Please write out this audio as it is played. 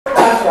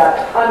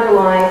concept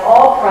underlying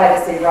all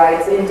privacy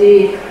rights,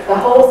 indeed the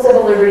whole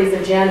civil liberties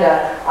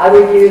agenda, I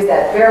would use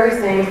that very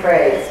same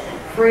phrase,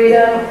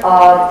 freedom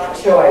of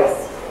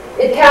choice.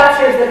 It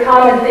captures the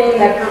common theme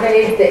that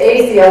pervades the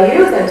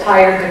ACLU's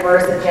entire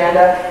diverse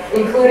agenda,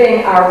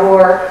 including our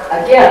war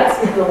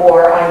against the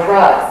war on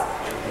drugs.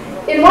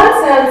 In one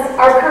sense,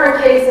 our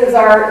current cases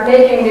are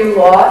making new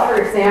law, for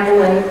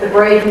example, in the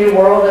brave new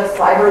world of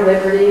cyber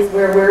liberties,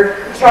 where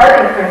we're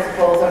charting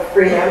principles of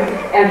freedom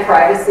and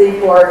privacy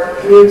for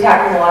new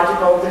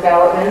technological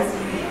developments.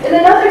 In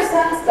another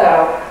sense,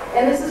 though,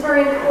 and this is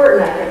very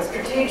important, I think,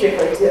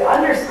 strategically to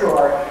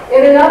underscore,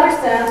 in another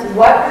sense,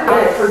 what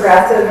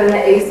progressive in the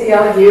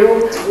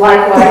ACLU,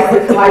 likewise,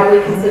 is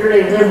widely considered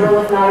a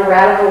liberal, if not a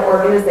radical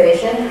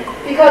organization,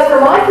 because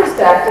from my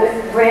perspective,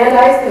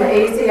 Brandeis and the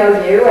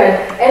ACLU and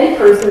any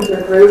persons or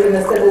group in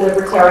the civil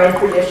libertarian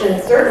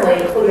tradition, certainly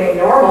including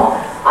Normal,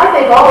 I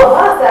think all of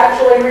us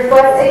actually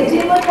reflect a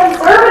deeply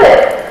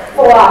conservative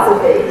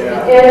philosophy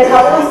in a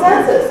couple of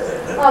senses.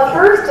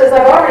 First, as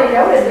I've already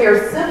noted, we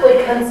are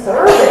simply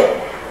conserving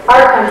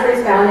our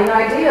country's founding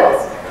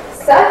ideals.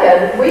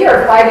 Second, we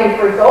are fighting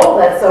for a goal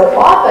that's so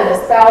often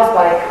espoused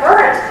by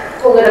current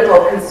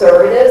political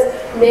conservatives,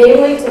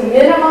 namely to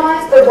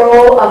minimize the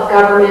role of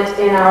government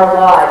in our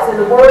lives. In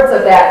the words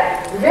of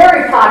that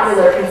very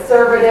popular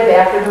conservative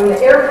after whom the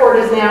airport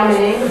is now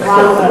named,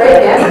 Ronald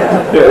Reagan,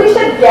 we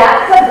should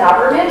get the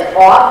government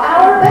off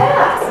our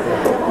backs.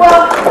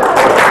 Well,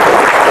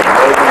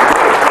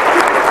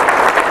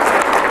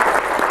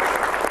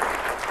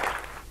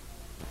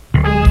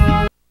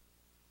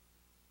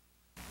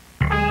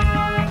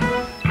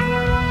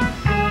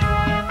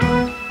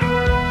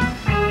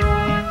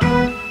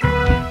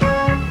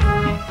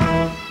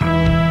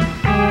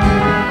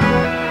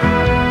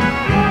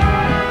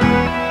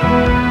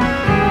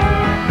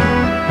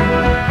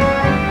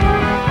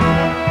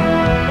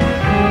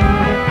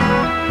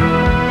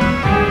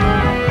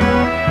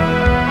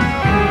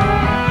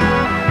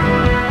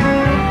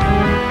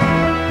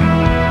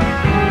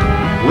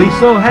 we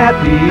so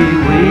happy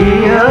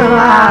we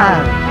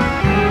alive,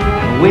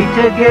 we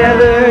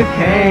together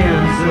can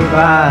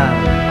survive.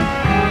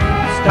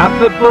 Stop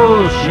the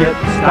bullshit,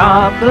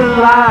 stop the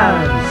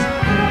lies,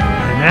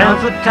 and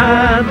now's the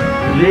time to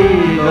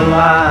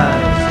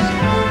legalize.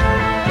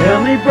 Tell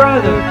me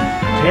brother,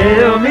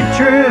 tell me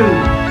true,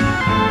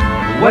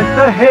 what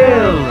the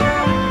hell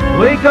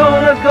we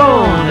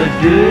gonna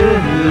do?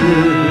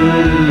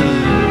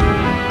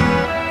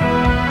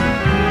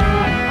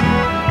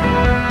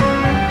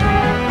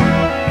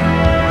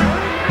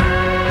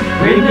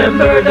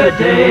 Remember the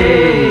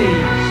days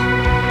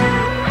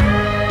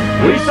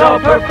we saw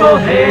purple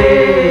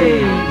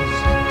haze.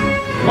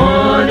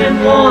 1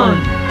 and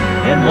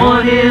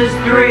 1 is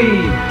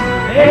 3.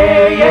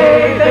 Hey,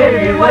 hey,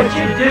 baby, what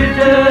you do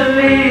to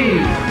me?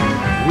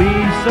 We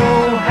so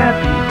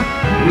happy,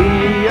 we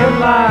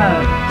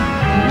alive,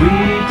 we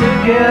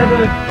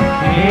together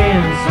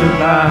can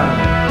survive.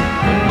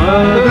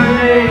 Mother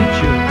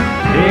Nature,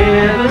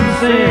 heaven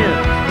sent,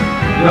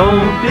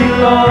 don't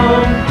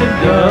belong to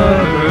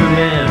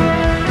government.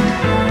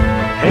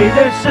 Hey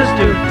there,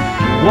 sister,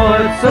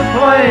 what's the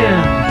plan?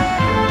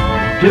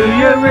 Do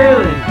you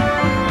really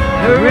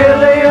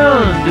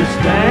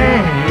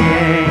understand?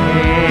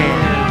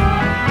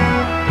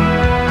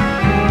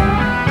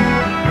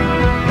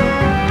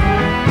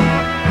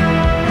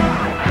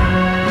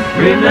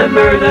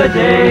 Remember the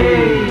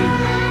days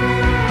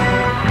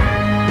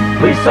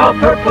we saw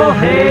purple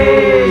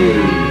haze.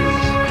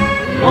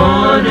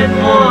 1 and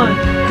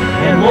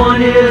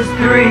 1 is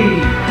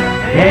 3.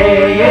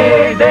 Hey,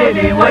 hey,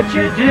 baby, what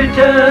you do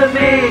to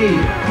me?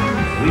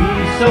 We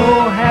so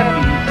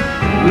happy,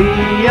 we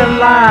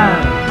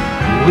alive,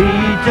 we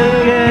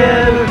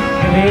together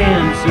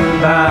can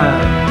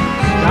survive.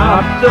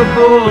 Stop the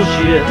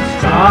bullshit,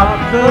 stop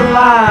the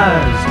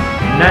lies,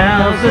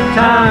 now's the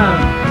time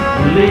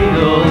to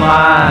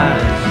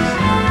legalize.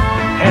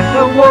 Half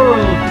the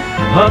world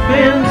up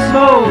in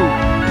smoke,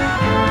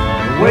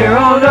 where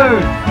on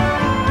earth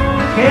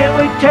can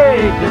we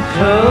take the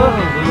tug?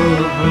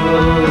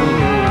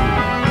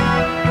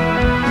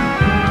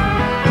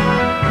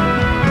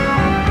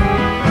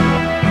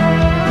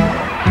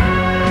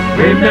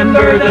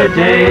 Remember the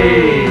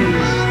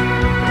days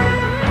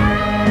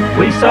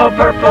we saw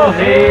purple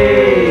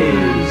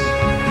haze.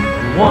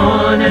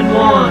 1 and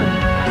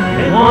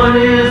 1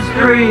 is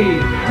 3.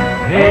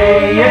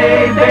 Hey,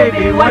 hey,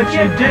 baby, what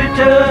you do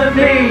to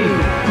me?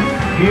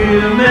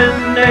 Human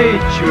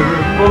nature,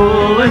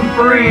 full and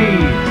free,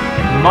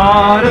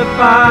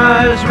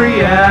 modifies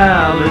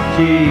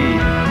reality.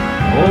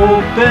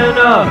 Open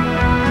up,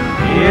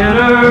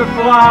 inner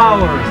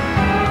flower,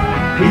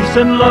 peace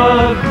and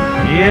love,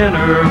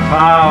 inner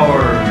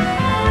power.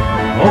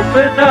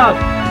 Open up,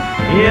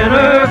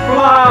 inner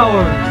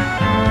flower,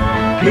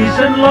 peace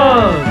and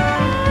love,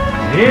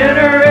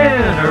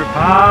 inner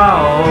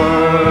power.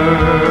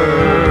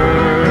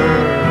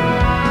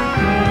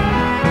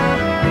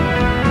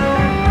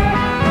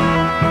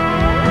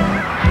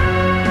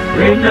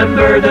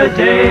 Remember the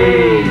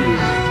days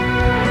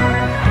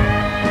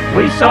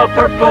we salt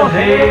purple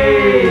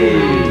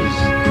haze.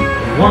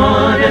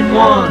 1 and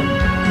 1,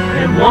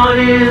 and 1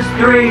 is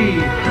 3.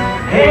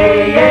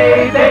 Hey,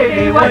 hey,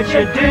 baby, what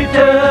you do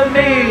to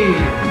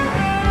me?